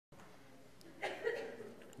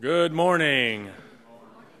Good morning.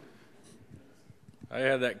 I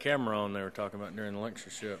had that camera on they were talking about during the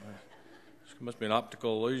lectureship. It must be an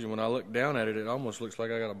optical illusion. When I look down at it, it almost looks like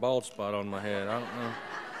I got a bald spot on my head. I don't know.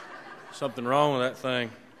 Something wrong with that thing.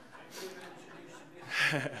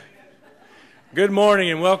 Good morning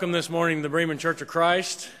and welcome this morning to the Bremen Church of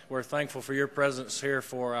Christ. We're thankful for your presence here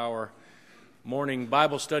for our morning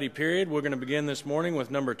Bible study period. We're going to begin this morning with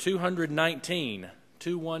number 219,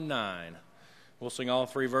 219. We'll sing all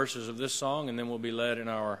three verses of this song, and then we'll be led in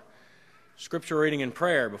our scripture reading and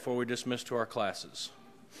prayer before we dismiss to our classes.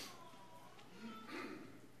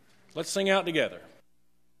 Let's sing out together.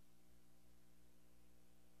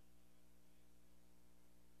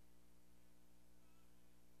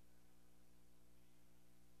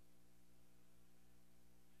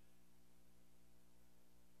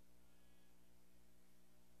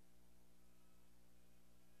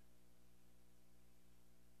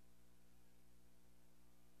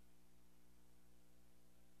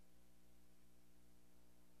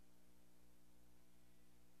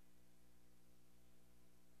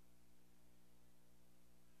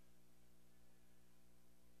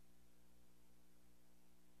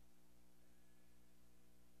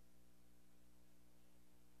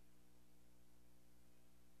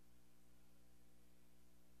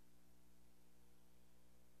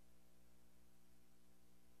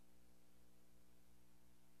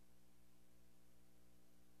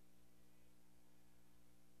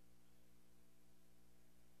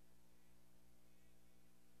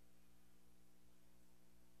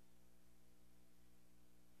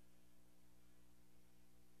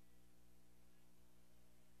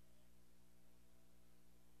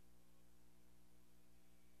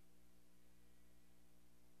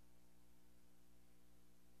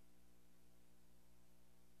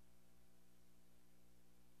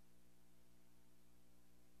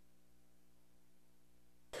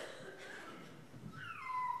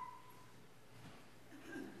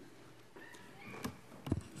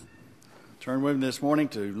 Turn with me this morning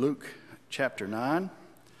to Luke chapter 9.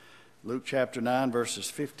 Luke chapter 9, verses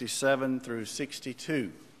 57 through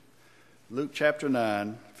 62. Luke chapter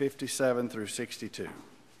 9, 57 through 62.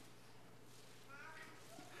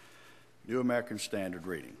 New American Standard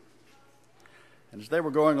Reading. And as they were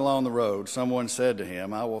going along the road, someone said to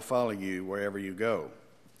him, "I will follow you wherever you go."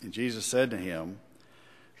 And Jesus said to him,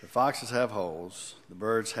 "The foxes have holes, the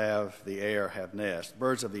birds of the air have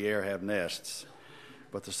nests,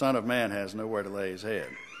 but the Son of Man has nowhere to lay his head."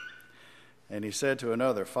 And he said to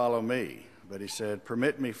another, "Follow me." But he said,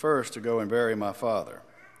 "Permit me first to go and bury my father."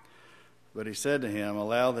 But he said to him,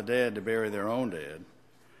 "Allow the dead to bury their own dead.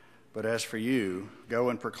 But as for you, go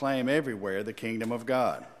and proclaim everywhere the kingdom of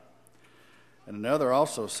God." And another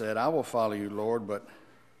also said, "I will follow you, Lord, but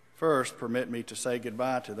first permit me to say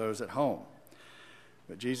goodbye to those at home."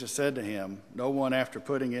 But Jesus said to him, "No one after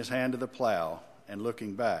putting his hand to the plow and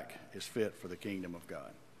looking back is fit for the kingdom of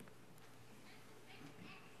God."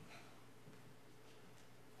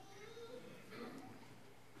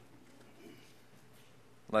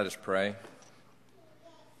 Let us pray.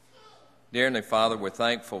 Dear Heavenly Father, we're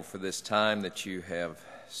thankful for this time that you have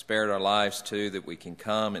spared our lives to, that we can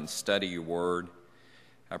come and study your word.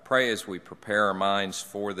 I pray as we prepare our minds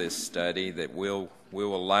for this study that we'll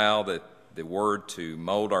allow the word to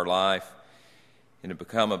mold our life and to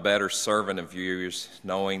become a better servant of yours,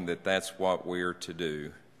 knowing that that's what we're to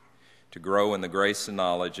do, to grow in the grace and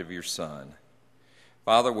knowledge of your Son.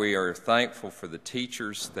 Father, we are thankful for the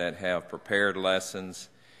teachers that have prepared lessons,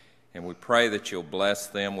 and we pray that you'll bless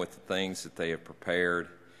them with the things that they have prepared.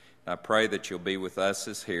 I pray that you'll be with us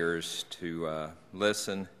as hearers to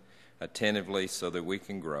listen attentively so that we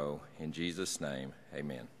can grow. In Jesus' name,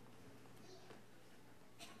 amen.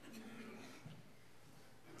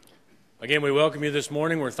 Again, we welcome you this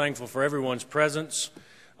morning. We're thankful for everyone's presence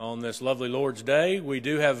on this lovely Lord's Day. We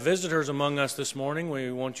do have visitors among us this morning.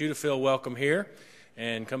 We want you to feel welcome here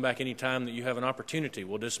and come back anytime that you have an opportunity.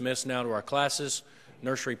 We'll dismiss now to our classes,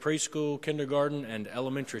 nursery, preschool, kindergarten, and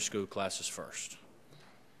elementary school classes first.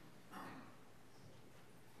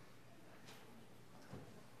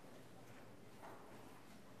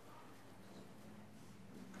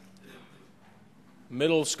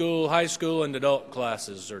 Middle school, high school, and adult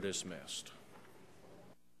classes are dismissed.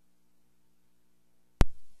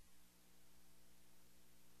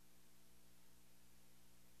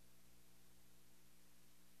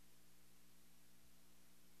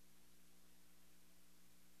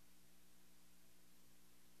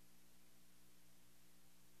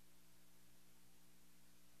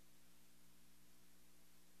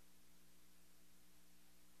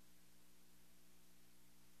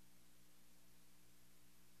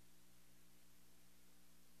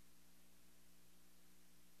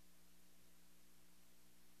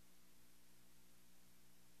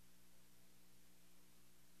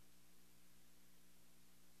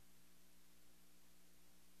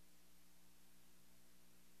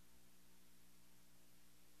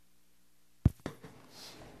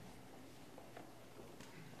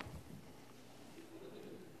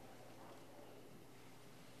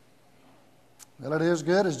 Well, it is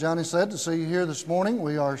good, as Johnny said, to see you here this morning.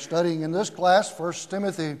 We are studying in this class 1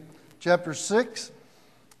 Timothy chapter 6,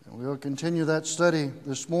 and we will continue that study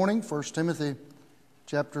this morning, 1 Timothy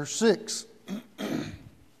chapter 6.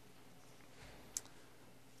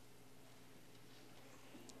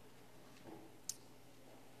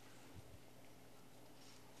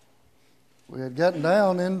 We had gotten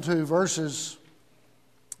down into verses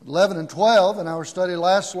 11 and 12 in our study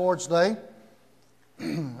last Lord's Day,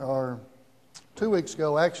 or 2 weeks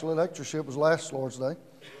ago, actually. Lectureship was last Lord's Day.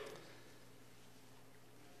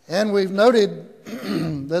 And we've noted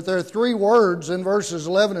that there are 3 words in verses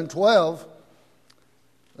 11 and 12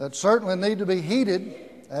 that certainly need to be heeded,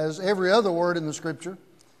 as every other word in the Scripture.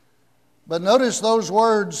 But notice those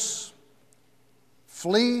words: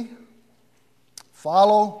 flee,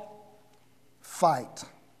 follow, fight.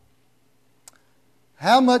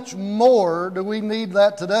 How much more do we need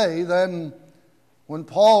that today than when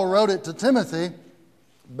Paul wrote it to Timothy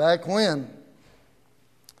back when?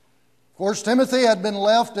 Of course, Timothy had been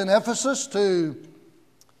left in Ephesus to,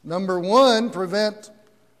 number one, prevent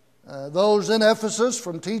those in Ephesus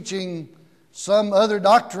from teaching some other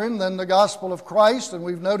doctrine than the gospel of Christ, and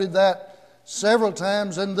we've noted that several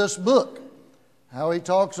times in this book, how he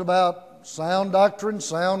talks about sound doctrine,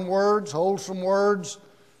 sound words, wholesome words,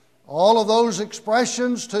 all of those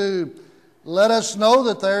expressions to let us know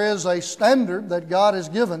that there is a standard that God has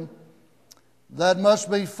given that must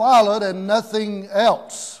be followed and nothing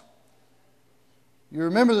else. You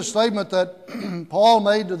remember the statement that Paul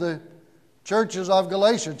made to the churches of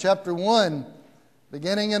Galatia, chapter 1,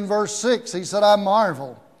 beginning in verse 6. He said, "I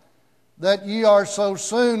marvel that ye are so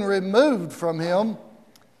soon removed from him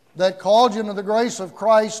that called you into the grace of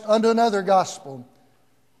Christ unto another gospel,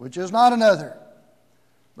 which is not another.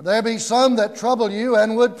 But there be some that trouble you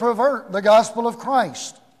and would pervert the gospel of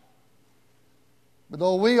Christ. But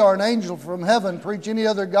though we are an angel from heaven preach any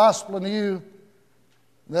other gospel unto you,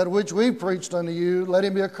 that which we preached unto you, let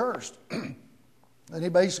him be accursed." And he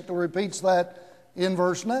basically repeats that in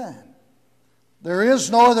verse 9. There is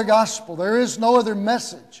no other gospel, there is no other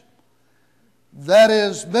message that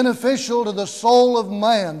is beneficial to the soul of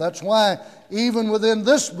man. That's why even within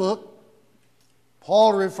this book,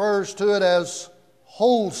 Paul refers to it as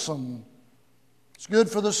wholesome. It's good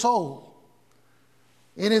for the soul.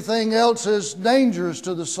 Anything else is dangerous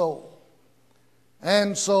to the soul.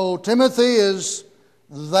 And so Timothy is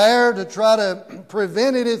there to try to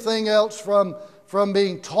prevent anything else from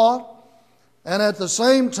being taught, and at the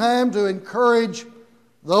same time to encourage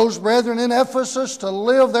those brethren in Ephesus to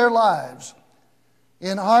live their lives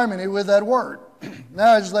in harmony with that word.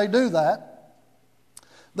 Now, as they do that,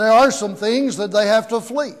 there are some things that they have to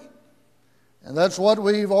flee. And that's what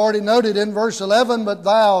we've already noted in verse 11. "But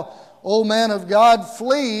thou, O man of God,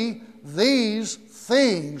 flee these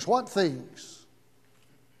things." What things?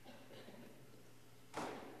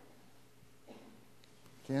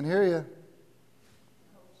 Can't hear you.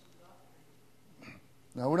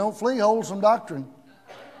 No, we don't flee wholesome doctrine.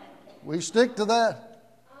 We stick to that.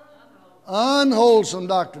 Unwholesome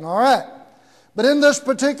doctrine. All right. But in this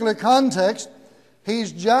particular context,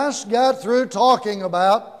 he's just got through talking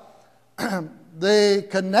about the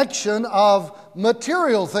connection of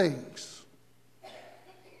material things.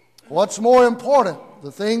 What's more important?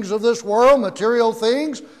 The things of this world, material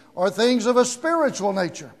things, or things of a spiritual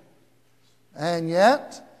nature? And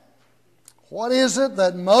yet, what is it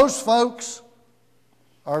that most folks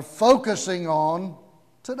are focusing on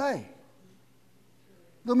today?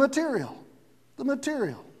 The material. The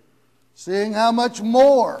material. Seeing how much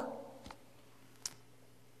more.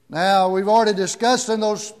 Now, we've already discussed in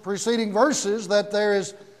those preceding verses that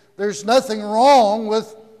there's nothing wrong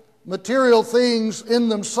with material things in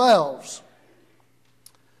themselves.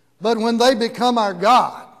 But when they become our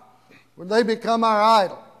God, when they become our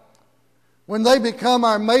idol, when they become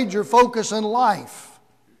our major focus in life,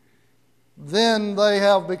 then they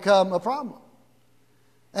have become a problem.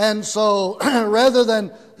 And so, rather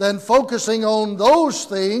than focusing on those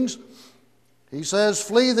things, he says,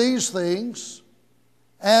 flee these things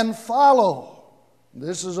and follow.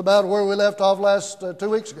 This is about where we left off last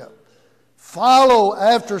 2 weeks ago. Follow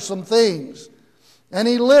after some things. And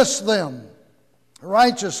he lists them: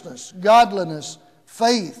 righteousness, godliness,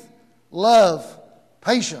 faith, love,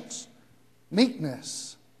 patience,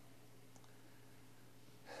 meekness.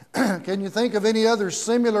 Can you think of any other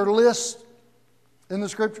similar list in the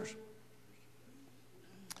Scriptures?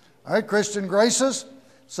 All right, Christian graces.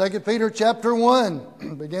 2 Peter chapter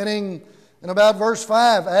 1, beginning in about verse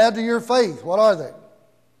 5. Add to your faith. What are they?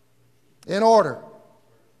 In order: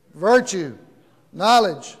 virtue,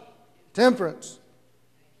 knowledge, temperance,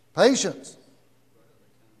 patience.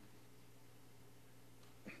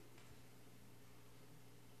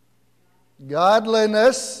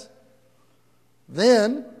 godliness,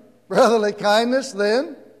 then brotherly kindness,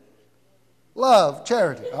 then love,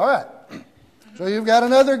 charity. All right. So you've got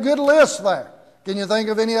another good list there. Can you think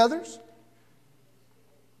of any others?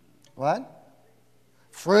 What?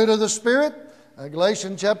 Fruit of the Spirit,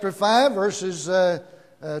 Galatians chapter 5, verses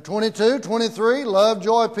 22, 23, love,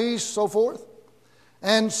 joy, peace, so forth.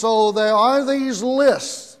 And so there are these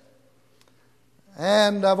lists.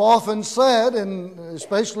 And I've often said, and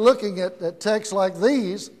especially looking at texts like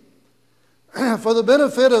these, for the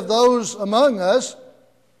benefit of those among us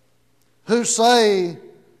who say,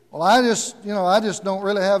 well, I just don't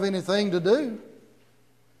really have anything to do.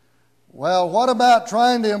 Well, what about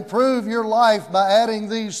trying to improve your life by adding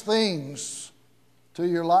these things to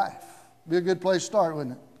your life? Be a good place to start,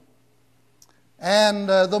 wouldn't it? And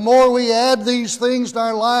the more we add these things to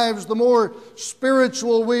our lives, the more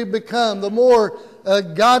spiritual we become, the more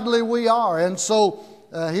godly we are. And so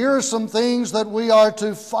here are some things that we are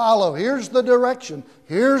to follow. Here's the direction.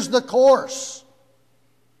 Here's the course.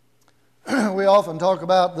 We often talk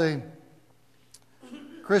about the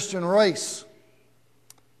Christian race.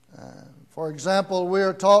 For example, we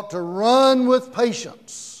are taught to run with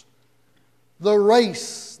patience the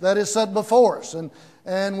race that is set before us.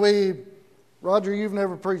 And we, Roger, you've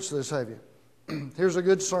never preached this, have you? Here's a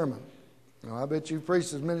good sermon. I bet you've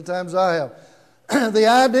preached as many times as I have. The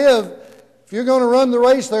idea of, if you're going to run the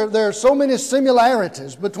race, there are so many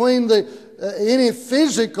similarities between any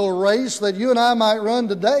physical race that you and I might run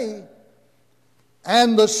today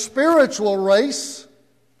and the spiritual race.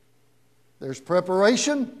 There's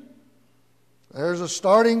preparation. There's a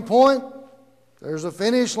starting point. There's a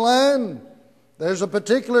finish line. There's a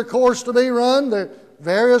particular course to be run. There are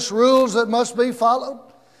various rules that must be followed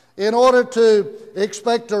in order to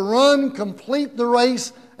expect to run, complete the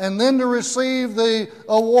race, and then to receive the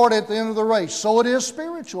award at the end of the race. So it is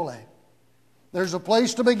spiritually. There's a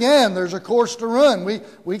place to begin. There's a course to run.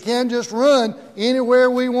 We can't just run anywhere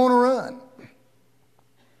we want to run.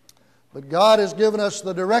 But God has given us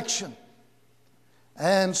the direction.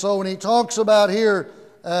 And so when He talks about here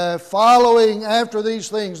following after these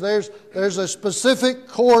things, there's a specific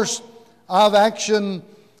course of action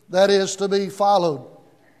that is to be followed.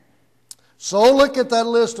 So look at that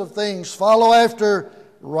list of things. Follow after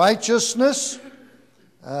righteousness.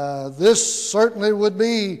 This certainly would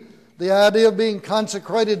be the idea of being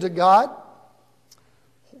consecrated to God.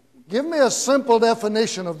 Give me a simple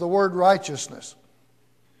definition of the word righteousness.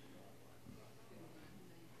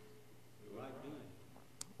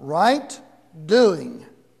 Right doing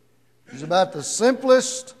is about the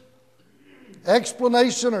simplest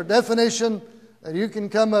explanation or definition that you can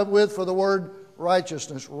come up with for the word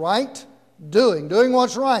righteousness. Right doing. Doing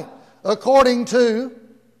what's right. According to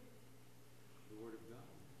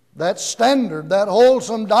that standard, that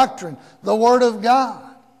wholesome doctrine, the Word of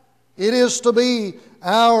God. It is to be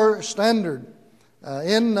our standard.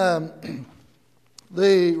 In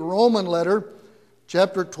the Roman letter,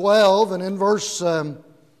 chapter 12, and in verse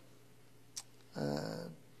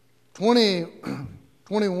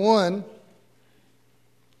 21,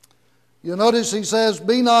 you'll notice he says,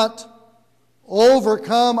 "Be not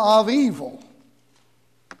overcome of evil."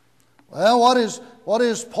 Well, what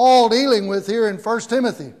is Paul dealing with here in 1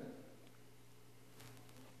 Timothy?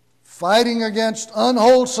 Fighting against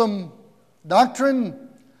unwholesome doctrine,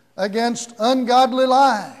 against ungodly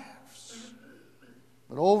lives.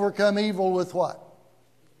 But overcome evil with what?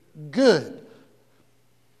 Good.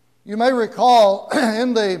 You may recall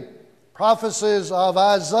in the prophecies of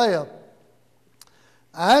Isaiah,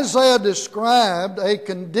 Isaiah described a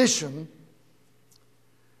condition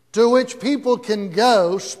to which people can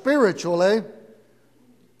go spiritually,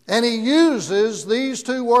 and he uses these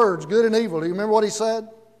two words, good and evil. Do you remember what he said?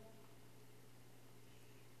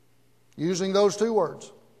 Using those two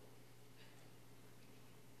words.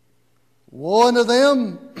 Woe unto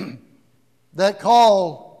them that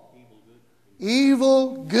call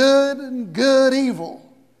evil good and good evil.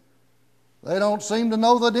 They don't seem to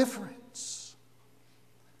know the difference.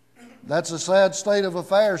 That's a sad state of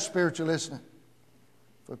affairs spiritually, isn't it?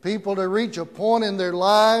 For people to reach a point in their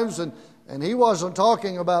lives, and he wasn't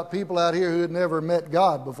talking about people out here who had never met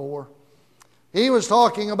God before. He was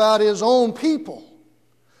talking about his own people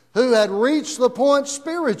who had reached the point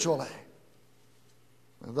spiritually.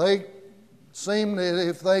 They seemed,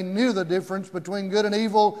 if they knew the difference between good and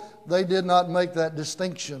evil, they did not make that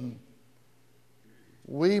distinction.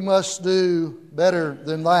 We must do better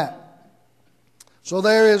than that. So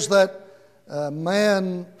there is that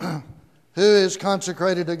man who is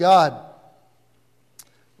consecrated to God.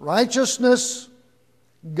 Righteousness,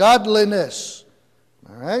 godliness.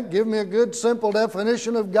 All right, give me a good simple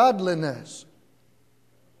definition of godliness.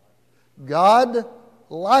 God-likeness.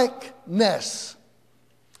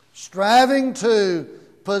 Striving to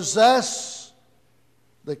possess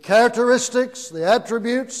the characteristics, the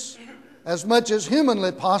attributes, as much as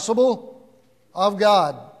humanly possible of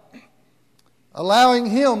God. Allowing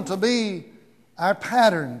Him to be our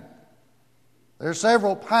pattern. There are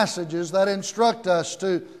several passages that instruct us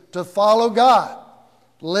to follow God.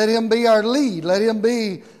 Let Him be our lead. Let Him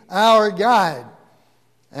be our guide.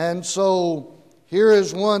 And so here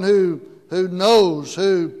is one who knows,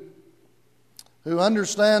 who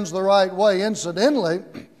understands the right way. Incidentally,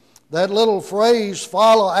 that little phrase,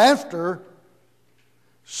 follow after,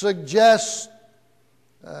 suggests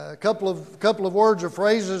a couple of words or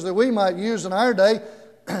phrases that we might use in our day,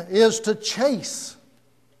 is to chase.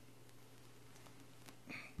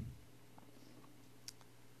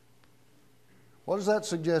 What does that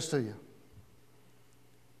suggest to you?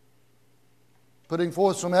 Putting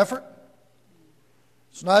forth some effort?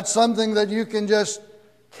 It's not something that you can just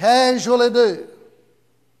casually do.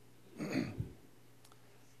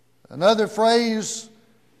 Another phrase,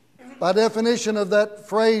 by definition of that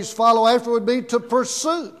phrase, follow after, would be to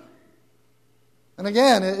pursue. And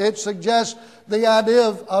again, it suggests the idea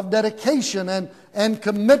of dedication and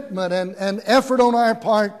commitment and effort on our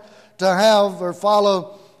part to have or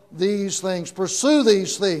follow these things, pursue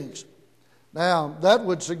these things. Now, that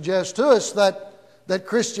would suggest to us that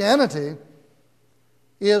Christianity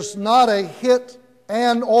is not a hit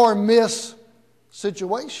and or miss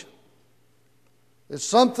situation. It's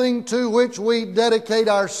something to which we dedicate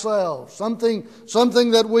ourselves, something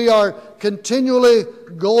that we are continually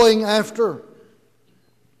going after.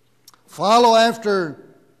 Follow after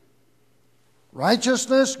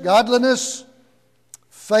righteousness, godliness,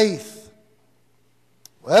 faith.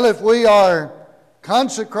 Well, if we are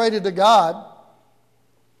consecrated to God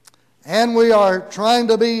and we are trying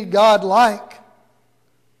to be God-like,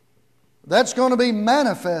 that's going to be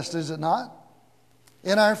manifest, is it not,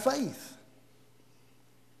 in our faith.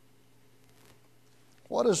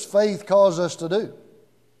 What does faith cause us to do?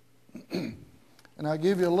 And I'll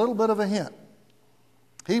give you a little bit of a hint.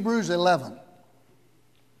 Hebrews 11.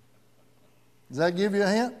 Does that give you a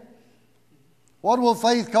hint? What will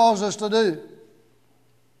faith cause us to do?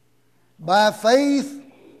 By faith,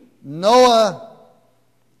 Noah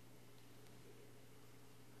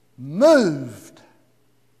moved.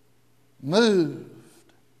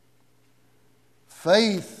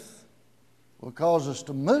 Faith will cause us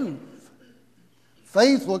to move.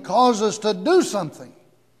 Faith will cause us to do something.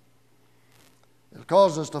 It'll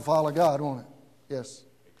cause us to follow God, won't it? Yes.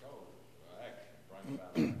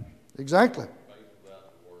 Exactly.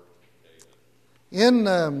 In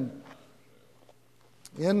 1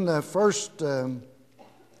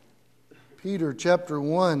 Peter chapter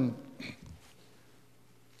 1,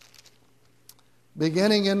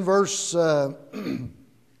 beginning in verse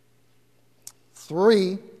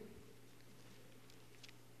 3,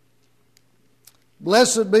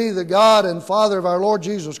 Blessed be the God and Father of our Lord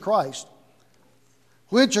Jesus Christ,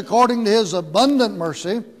 which according to His abundant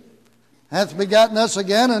mercy hath begotten us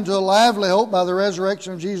again unto a lively hope by the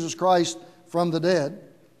resurrection of Jesus Christ from the dead,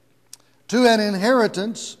 to an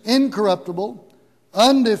inheritance incorruptible,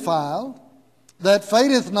 undefiled, that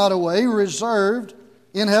fadeth not away, reserved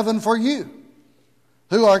in heaven for you,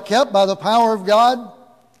 who are kept by the power of God.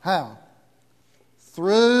 How?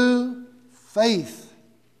 Through faith.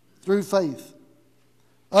 Through faith.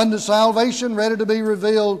 Unto salvation, ready to be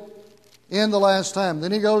revealed in the last time.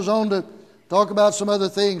 Then he goes on to talk about some other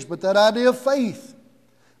things, but that idea of faith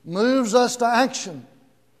moves us to action.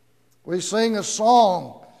 We sing a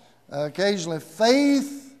song occasionally.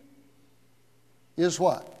 Faith is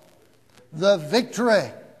what? The victory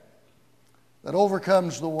that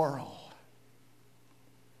overcomes the world.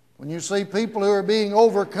 When you see people who are being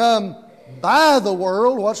overcome by the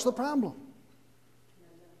world, what's the problem?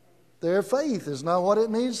 Their faith is not what it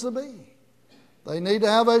needs to be. They need to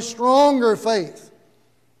have a stronger faith.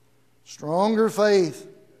 Stronger faith.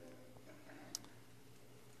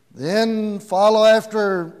 Then follow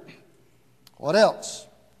after what else?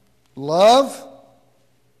 Love.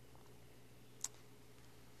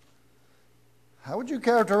 How would you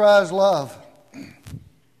characterize love?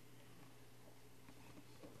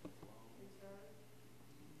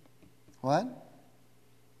 What?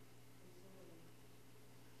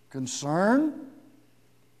 Concern,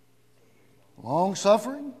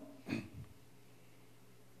 long-suffering. Agape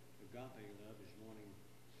love is wanting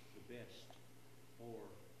the best for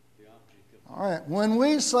the object of. All right. When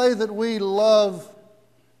we say that we love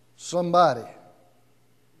somebody,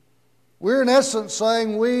 We're in essence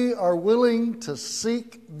saying we are willing to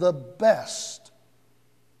seek the best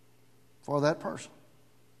for that person.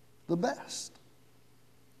 The best.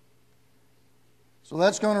 So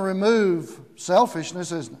that's going to remove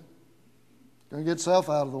selfishness, isn't it? Going to get self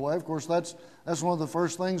out of the way. Of course, that's one of the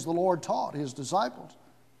first things the Lord taught His disciples.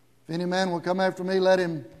 If any man will come after me, let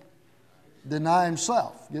him deny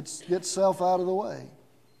himself. Get self out of the way.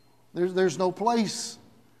 There's no place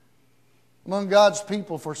among God's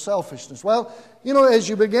people for selfishness. Well, as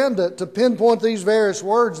you begin to pinpoint these various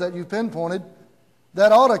words that you pinpointed,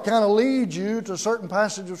 that ought to kind of lead you to a certain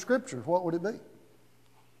passage of Scripture. What would it be?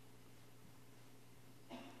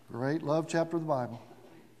 Great love chapter of the Bible.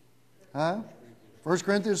 1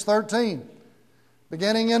 Corinthians 13.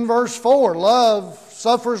 Beginning in verse 4. Love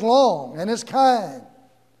suffers long and is kind.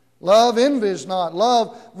 Love envies not.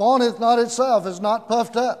 Love vaunteth not itself, is not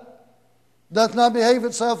puffed up, doth not behave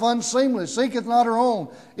itself unseemly, seeketh not her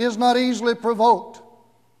own, is not easily provoked.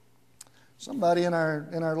 Somebody in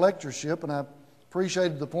our lectureship, and I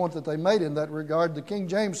appreciated the point that they made in that regard, the King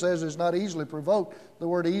James says is not easily provoked. The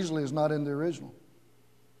word easily is not in the original.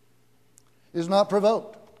 Is not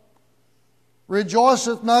provoked.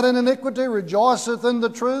 Rejoiceth not in iniquity, rejoiceth in the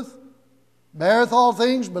truth. Beareth all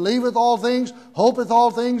things, believeth all things, hopeth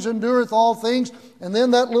all things, endureth all things. And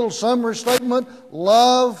then that little summary statement,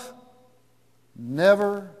 love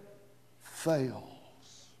never fails.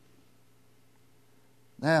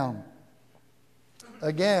 Now,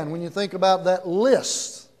 again, when you think about that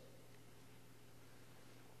list,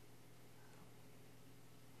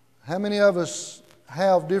 how many of us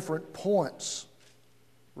have different points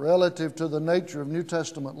relative to the nature of New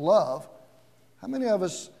Testament love? How many of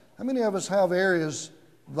us have areas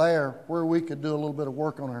there where we could do a little bit of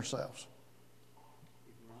work on ourselves?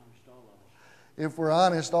 If we're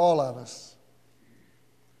honest, all of us.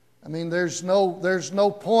 I mean, there's no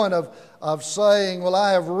point of saying, well,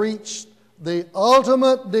 I have reached the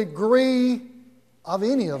ultimate degree of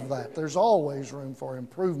any of that. There's always room for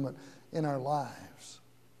improvement in our lives.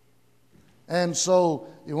 And so,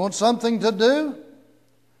 you want something to do?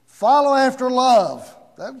 Follow after love.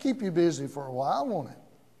 That'll keep you busy for a while, won't it?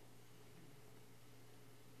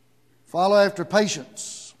 Follow after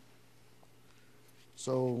patience.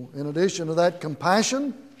 So, in addition to that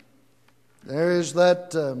compassion, there is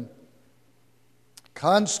that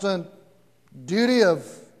constant duty of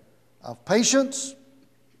patience.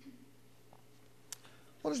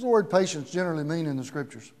 What does the word patience generally mean in the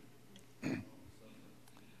Scriptures?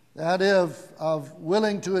 The idea of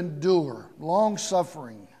willing to endure,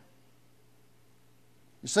 long-suffering.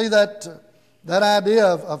 You see, that idea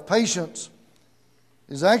of patience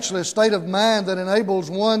is actually a state of mind that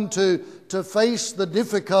enables one to face the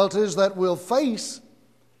difficulties that we'll face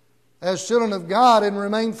as children of God and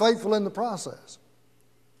remain faithful in the process.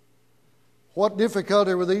 What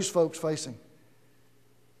difficulty were these folks facing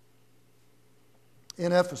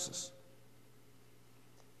in Ephesus?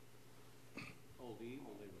 All the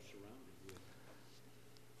evil they were surrounded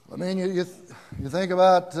with. I mean, you think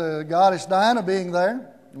about Goddess Diana being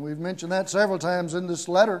there, and we've mentioned that several times in this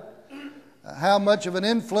letter, how much of an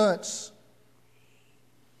influence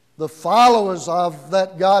the followers of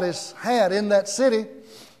that goddess had in that city.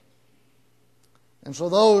 And so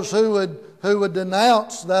those who would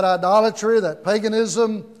denounce that idolatry, that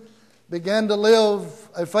paganism, began to live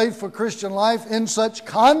a faithful Christian life in such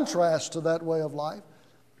contrast to that way of life,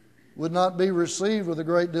 would not be received with a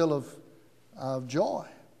great deal of joy.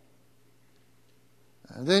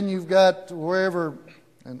 And then you've got wherever,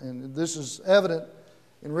 and this is evident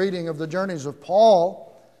in reading of the journeys of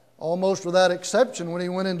Paul, almost without exception, when he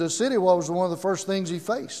went into a city, what was one of the first things he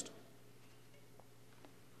faced?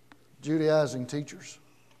 Judaizing teachers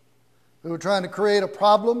who were trying to create a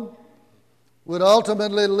problem, would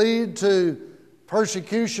ultimately lead to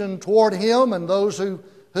persecution toward him and those who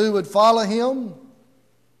would follow him.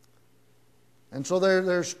 And so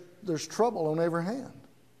there's trouble on every hand.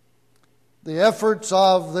 The efforts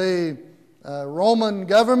of the Roman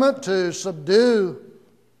government to subdue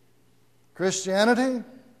Christianity.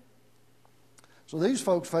 So these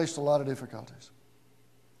folks faced a lot of difficulties.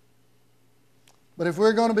 But if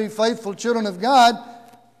we're going to be faithful children of God,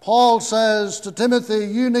 Paul says to Timothy,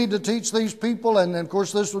 you need to teach these people, and of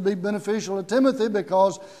course this would be beneficial to Timothy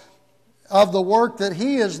because of the work that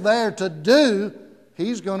he is there to do.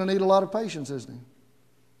 He's going to need a lot of patience, isn't he?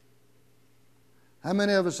 How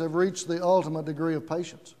many of us have reached the ultimate degree of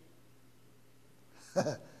patience?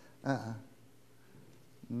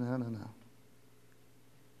 No.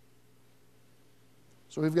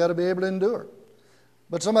 So we've got to be able to endure.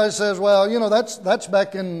 But somebody says, well, that's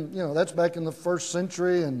back in the first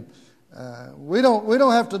century, and We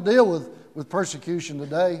don't have to deal with persecution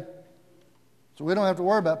today, so we don't have to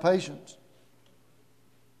worry about patience.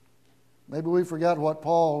 Maybe we forgot what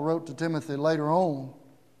Paul wrote to Timothy later on.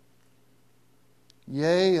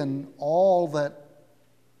 Yea, and all that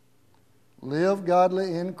live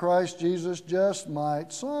godly in Christ Jesus just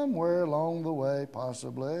might somewhere along the way,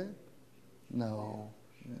 possibly. No.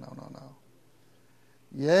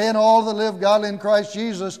 Yea, and all that live godly in Christ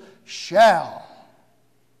Jesus shall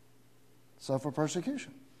suffer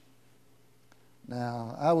persecution.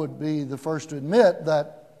 Now, I would be the first to admit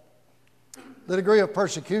that the degree of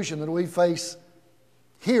persecution that we face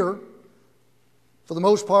here, for the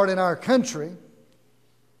most part in our country,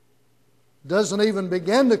 doesn't even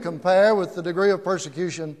begin to compare with the degree of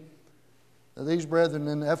persecution that these brethren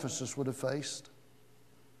in Ephesus would have faced.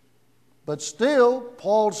 But still,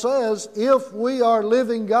 Paul says, if we are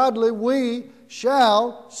living godly, we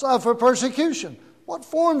shall suffer persecution. What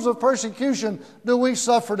forms of persecution do we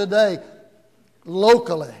suffer today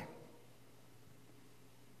locally?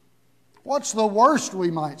 What's the worst we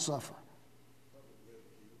might suffer?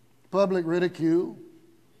 Public ridicule.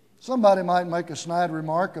 Somebody might make a snide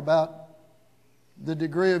remark about the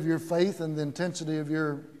degree of your faith and the intensity of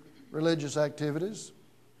your religious activities.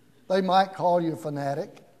 They might call you a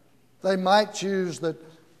fanatic. They might choose that,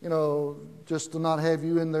 just to not have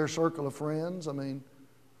you in their circle of friends. I mean,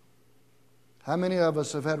 how many of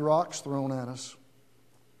us have had rocks thrown at us?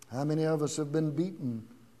 How many of us have been beaten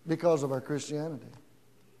because of our Christianity?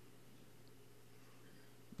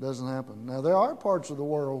 Doesn't happen. Now, there are parts of the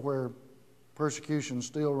world where persecution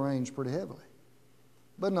still reigns pretty heavily,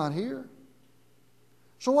 but not here.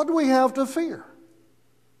 So what do we have to fear?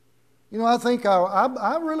 I think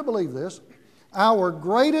I really believe this. Our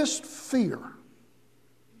greatest fear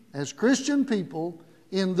as Christian people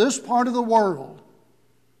in this part of the world,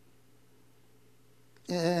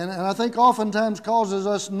 and I think oftentimes causes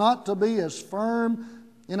us not to be as firm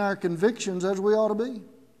in our convictions as we ought to be,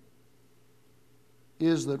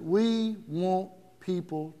 is that we want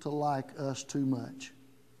people to like us too much.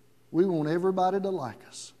 We want everybody to like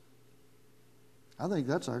us. I think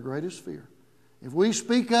that's our greatest fear. If we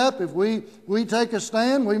speak up, if we take a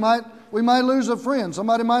stand, we might lose a friend.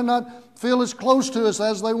 Somebody might not feel as close to us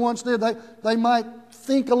as they once did. They might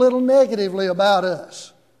think a little negatively about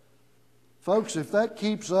us. Folks, if that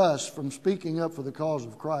keeps us from speaking up for the cause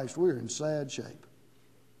of Christ, we're in sad shape.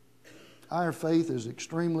 Our faith is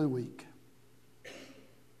extremely weak.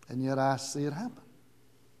 And yet I see it happen.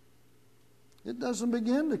 It doesn't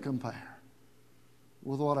begin to compare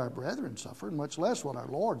with what our brethren suffered, much less what our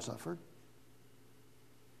Lord suffered.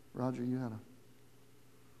 Roger, you had a...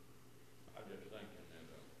 I'm just thinking that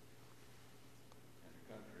in the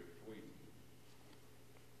country of Sweden,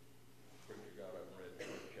 the preacher got up and read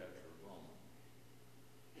the first chapter of Romans.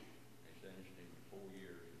 They sentenced him to 4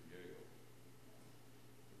 years in jail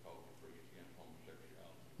because he preached against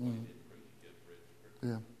homosexuality. He didn't preach against Christians.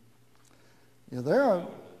 Yeah. Yeah, there are...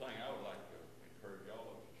 The thing I would like to encourage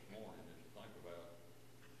all of us this morning is to think about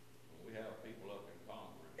when we have people up in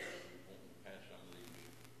Congress who want to pass some of these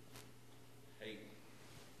hate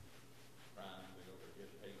crime bills or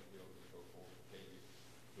just hate bills and so forth, to tell you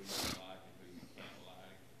who you can like and who you can't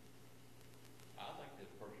like. I think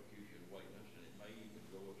this persecution is waiting us, and it may even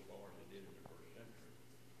go as far as it did in the first century.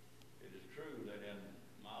 It is true that in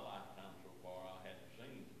my lifetime so far, I hadn't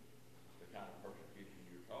seen the kind of persecution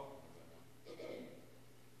you're talking about.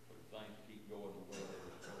 But if things keep going the way they're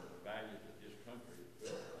going, the values that this country is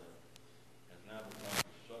built on has now become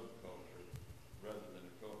a subculture rather than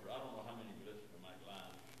a culture. I don't know how many of you listened to Mike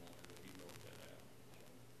Lyons this morning, but he wrote that out.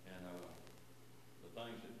 And the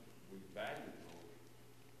things that we value most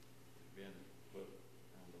has been put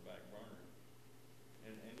on the back burner.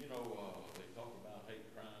 And they talk about hate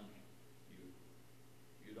crimes.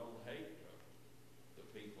 You don't hate the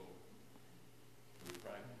people who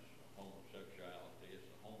practice homosexuality. It's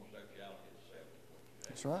the homosexuality itself.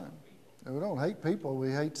 That's right. We don't hate people,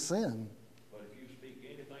 we hate sin. But if you speak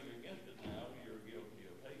anything against it now, you're guilty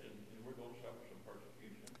of hate, and we're going to suffer some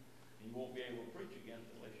persecution. And you won't be able to preach against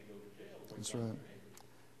it unless you go to jail. That's right.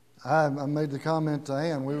 I made the comment to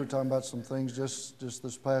Ann, we were talking about some things just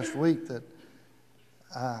this past week that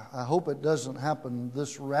I hope it doesn't happen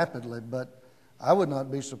this rapidly, but I would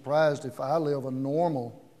not be surprised if I live a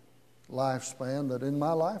normal lifespan that in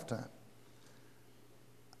my lifetime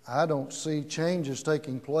I don't see changes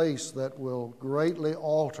taking place that will greatly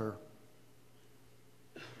alter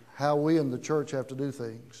how we in the church have to do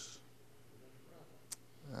things.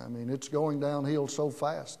 I mean, it's going downhill so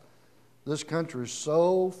fast. This country is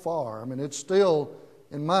so far. I mean, it's still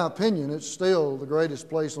in my opinion, it's still the greatest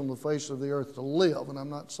place on the face of the earth to live, and I'm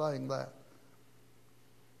not saying that.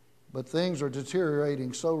 But things are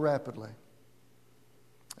deteriorating so rapidly.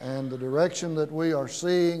 And the direction that we are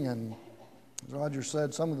seeing, and as Roger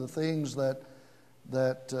said, some of the things that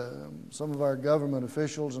some of our government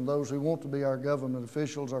officials and those who want to be our government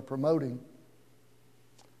officials are promoting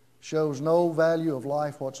shows no value of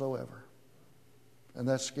life whatsoever. And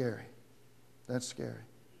that's scary. That's scary.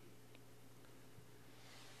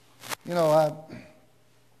 You know,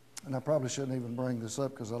 I probably shouldn't even bring this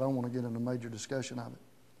up because I don't want to get into a major discussion of it.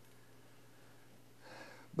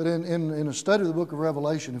 But in a study of the book of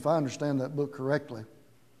Revelation, if I understand that book correctly,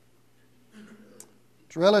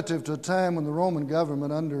 it's relative to a time when the Roman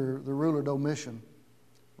government under the ruler Domitian,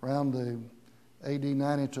 around the AD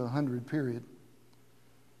 90 to 100 period,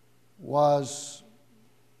 was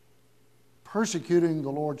persecuting the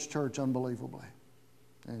Lord's church unbelievably.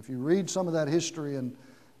 And if you read some of that history and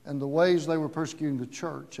the ways they were persecuting the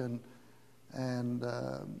church and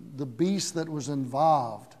the beast that was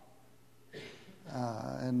involved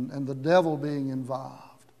and the devil being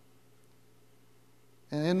involved.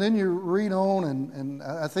 And then you read on, and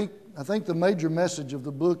I think the major message of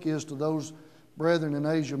the book is to those brethren in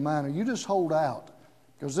Asia Minor, you just hold out,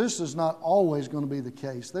 because this is not always going to be the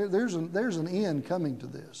case. There's an end coming to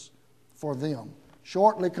this for them,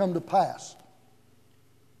 shortly come to pass.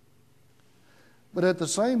 But at the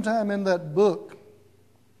same time in that book,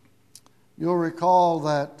 you'll recall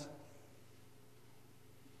that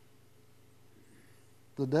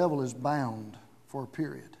the devil is bound for a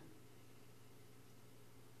period.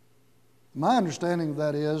 My understanding of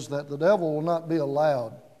that is that the devil will not be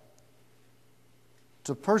allowed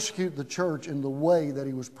to persecute the church in the way that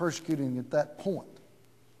he was persecuting at that point.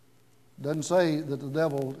 It doesn't say that the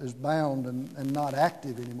devil is bound and not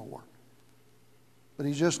active anymore. But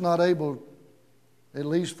he's just not able, at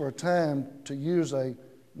least for a time, to use a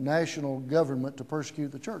national government to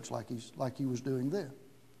persecute the church like he was doing then.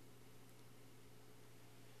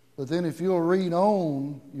 But then if you'll read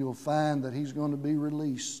on, you'll find that he's going to be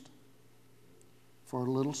released for a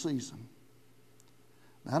little season.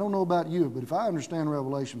 Now, I don't know about you, but if I understand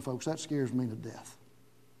Revelation, folks, that scares me to death.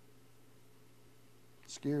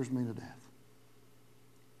 It scares me to death.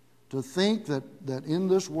 To think that in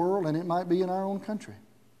this world, and it might be in our own country,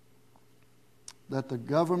 that the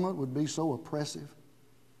government would be so oppressive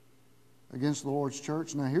against the Lord's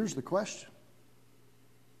church. Now, here's the question.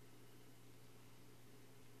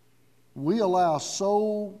 We allow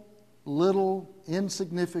so little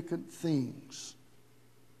insignificant things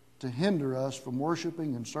to hinder us from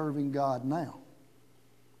worshiping and serving God now.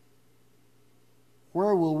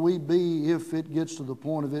 Where will we be if it gets to the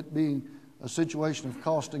point of it being a situation of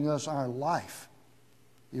costing us our life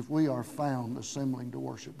if we are found assembling to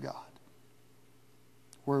worship God?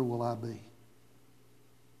 Where will I be?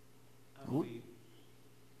 Go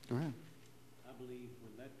ahead. I believe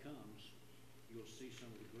when that comes, you'll see some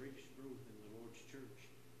of the greatest growth in the Lord's church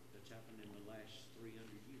that's happened in the last 300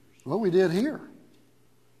 years. Well, we did here.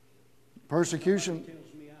 Persecution. Somebody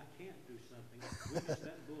tells me I can't do something. Witness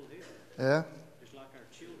that bullhead. Yeah. It's like our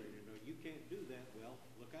children. You can't do that. Well,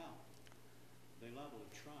 look out. They're liable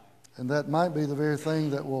to try. And that might be the very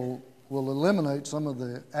thing that will eliminate some of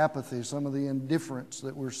the apathy, some of the indifference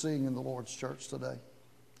that we're seeing in the Lord's church today.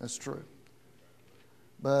 That's true.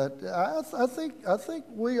 But I think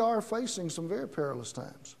we are facing some very perilous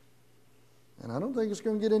times. And I don't think it's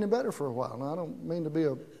going to get any better for a while. Now, I don't mean to be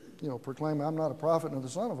proclaim I'm not a prophet nor the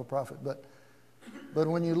son of a prophet, but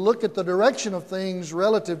when you look at the direction of things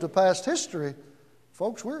relative to past history,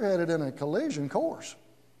 folks, we're headed in a collision course.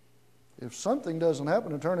 If something doesn't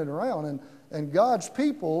happen to turn it around, and God's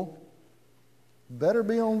people better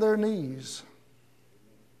be on their knees.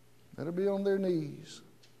 Better be on their knees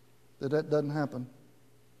that doesn't happen.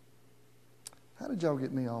 How did y'all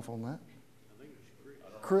get me off on that? I think it's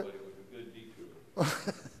great. It was a good detour.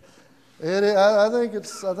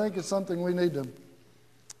 I think it's something we need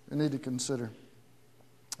to consider.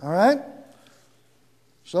 All right.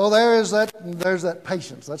 So there's that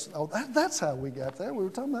patience. That's how we got there. We were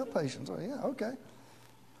talking about patience. Oh yeah, okay.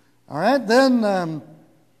 All right. Then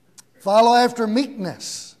follow after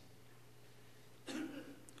meekness.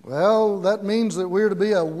 Well, that means that we're to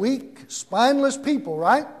be a weak, spineless people,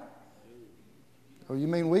 right? Oh, you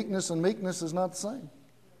mean weakness and meekness is not the same?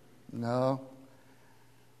 No.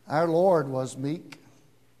 Our Lord was meek.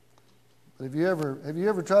 But have you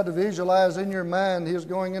ever tried to visualize in your mind His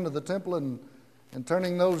going into the temple and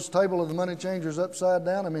turning those table of the money changers upside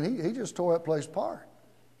down? I mean, he just tore that place apart.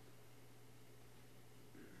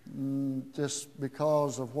 Just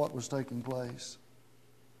because of what was taking place.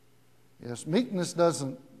 Yes, meekness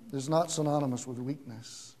is not synonymous with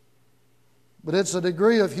weakness. But it's a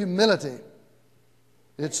degree of humility.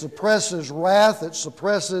 It suppresses wrath. It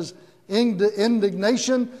suppresses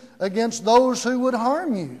indignation against those who would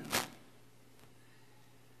harm you.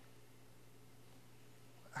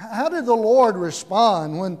 How did the Lord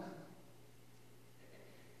respond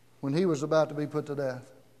when He was about to be put to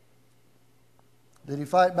death? Did He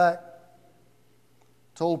fight back?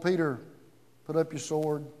 Told Peter, put up your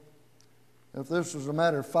sword. If this was a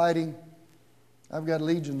matter of fighting, I've got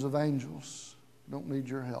legions of angels. Don't need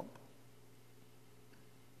your help.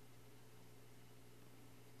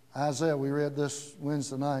 Isaiah, we read this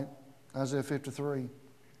Wednesday night, Isaiah 53.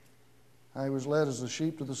 How he was led as a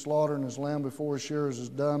sheep to the slaughter, and his lamb before his shearers is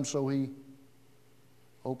dumb, so he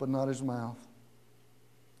opened not his mouth.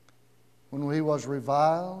 When he was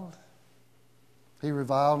reviled, he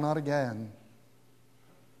reviled not again.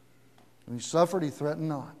 When he suffered, he threatened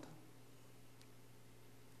not.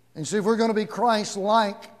 And see, if we're going to be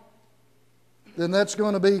Christ-like, then that's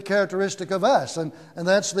going to be characteristic of us. And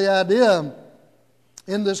that's the idea,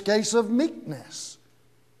 in this case, of meekness.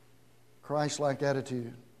 Christ-like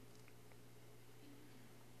attitude.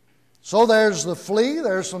 So there's the flee.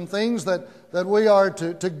 There's some things that we are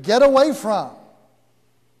to get away from.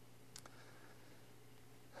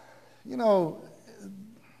 You know,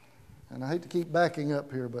 and I hate to keep backing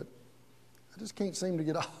up here, but I just can't seem to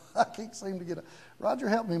get off. I can't seem to get off. Roger,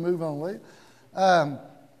 help me move on, will you?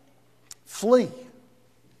 Flee.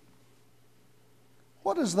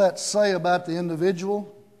 What does that say about the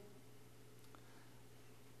individual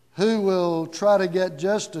who will try to get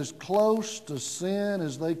just as close to sin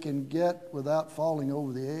as they can get without falling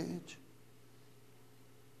over the edge?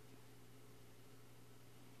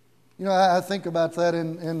 You know, I think about that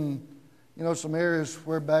in some areas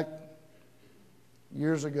where back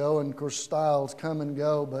years ago, and of course styles come and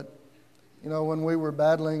go, but when we were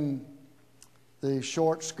battling the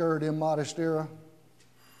short skirt immodest era,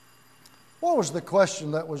 what was the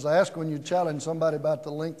question that was asked when you challenged somebody about the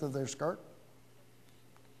length of their skirt?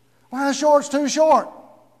 Well, that short's too short.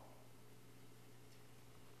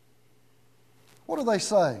 What do they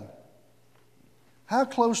say? How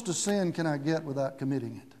close to sin can I get without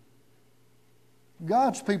committing it?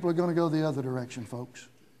 God's people are going to go the other direction, folks.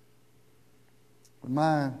 When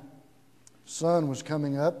my son was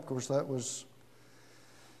coming up, of course that was,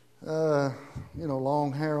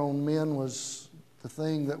 long hair on men was the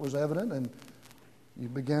thing that was evident, and you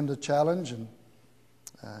began to challenge, and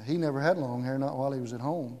he never had long hair, not while he was at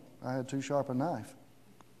home. I had too sharp a knife.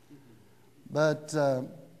 But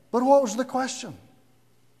what was the question?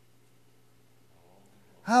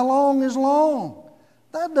 How long is long?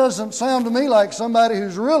 That doesn't sound to me like somebody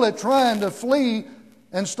who's really trying to flee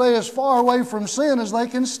and stay as far away from sin as they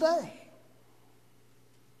can stay.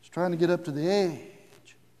 He's trying to get up to the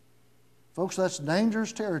edge. Folks, that's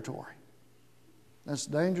dangerous territory. That's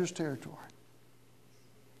dangerous territory.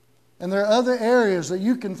 And there are other areas that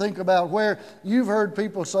you can think about where you've heard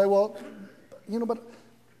people say, well, but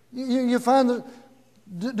you find that,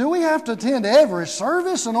 do we have to attend every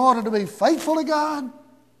service in order to be faithful to God?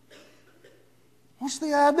 What's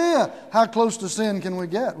the idea? How close to sin can we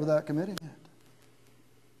get without committing it?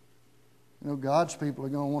 God's people are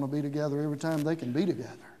going to want to be together every time they can be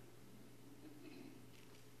together.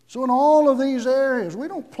 So in all of these areas, we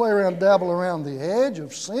don't play around, dabble around the edge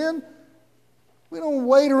of sin. We don't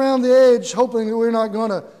wait around the edge hoping that we're not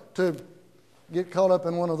going to get caught up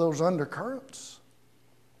in one of those undercurrents.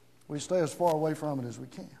 We stay as far away from it as we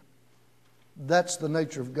can. That's the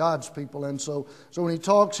nature of God's people. And so when he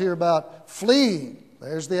talks here about fleeing,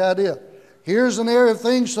 there's the idea. Here's an area of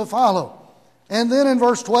things to follow. And then in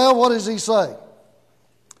verse 12, what does he say?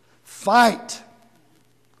 Fight.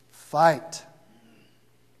 Fight.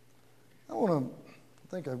 I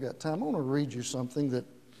think I've got time. I want to read you something that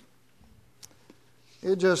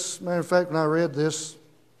matter of fact, when I read this,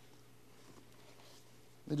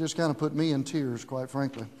 it just kind of put me in tears, quite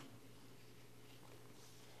frankly.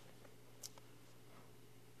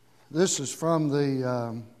 This is from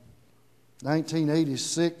the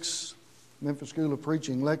 1986 Memphis School of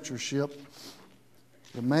Preaching lectureship.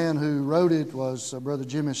 The man who wrote it was Brother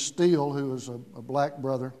Jimmy Steele, who was a black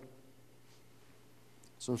brother.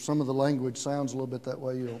 So if some of the language sounds a little bit that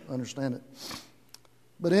way, you'll understand it.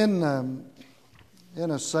 But in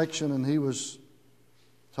a section, and he was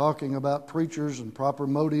talking about preachers and proper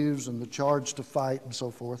motives and the charge to fight and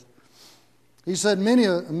so forth. He said,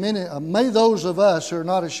 may those of us who are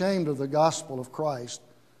not ashamed of the gospel of Christ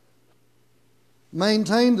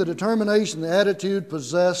maintain the determination, the attitude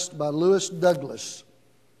possessed by Lewis Douglas,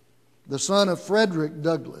 the son of Frederick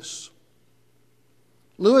Douglass,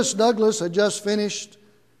 Lewis Douglas had just finished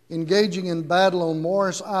engaging in battle on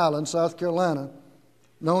Morris Island, South Carolina,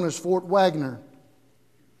 known as Fort Wagner.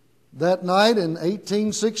 That night in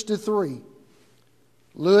 1863,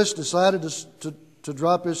 Lewis decided to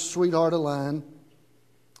drop his sweetheart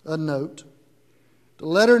a note, to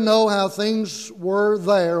let her know how things were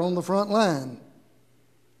there on the front line.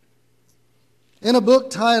 In a book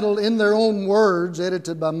titled In Their Own Words,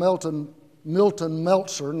 edited by Milton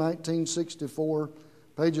Meltzer, 1964,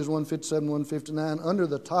 pages 157, 159, under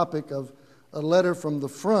the topic of a letter from the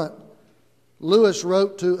front, Lewis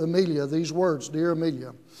wrote to Amelia these words: Dear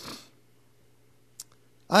Amelia,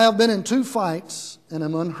 I have been in 2 fights and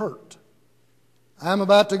am unhurt. I am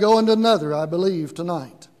about to go into another, I believe,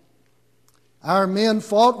 tonight. Our men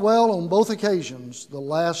fought well on both occasions. The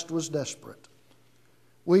last was desperate.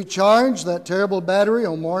 We charged that terrible battery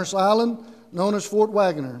on Morris Island, known as Fort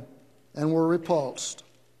Wagner, and were repulsed.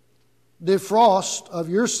 DeFrost of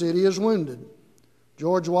your city is wounded.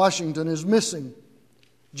 George Washington is missing.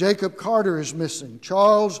 Jacob Carter is missing.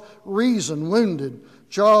 Charles Reason wounded.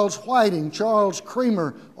 Charles Whiting, Charles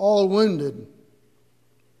Creamer, all wounded.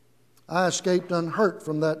 I escaped unhurt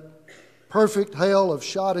from that perfect hail of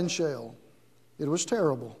shot and shell. It was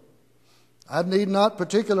terrible. I need not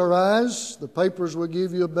particularize. The papers will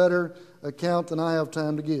give you a better account than I have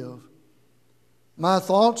time to give. My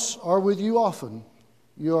thoughts are with you often.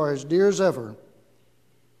 You are as dear as ever.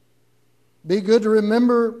 Be good to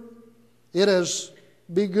remember it as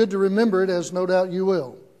no doubt you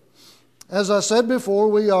will. As I said before,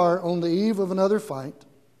 we are on the eve of another fight,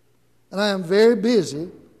 and I am very busy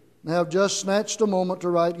and have just snatched a moment to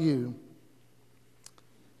write you.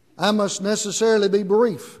 I must necessarily be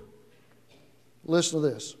brief. Listen to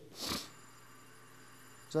this.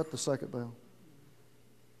 Is that the second bell?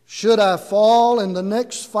 Should I fall in the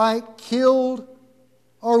next fight killed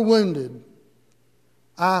or wounded,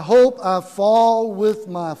 I hope I fall with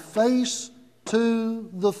my face to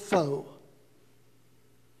the foe.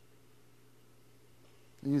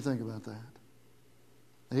 And you think about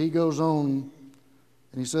that. He goes on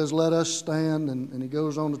and he says, let us stand, and he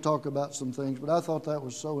goes on to talk about some things. But I thought that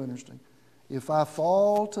was so interesting. If I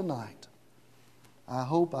fall tonight, I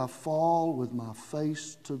hope I fall with my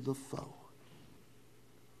face to the foe.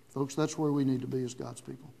 Folks, that's where we need to be as God's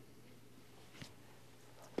people.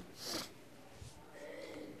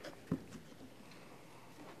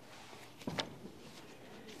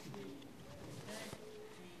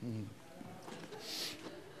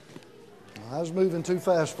 I was moving too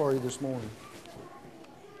fast for you this morning.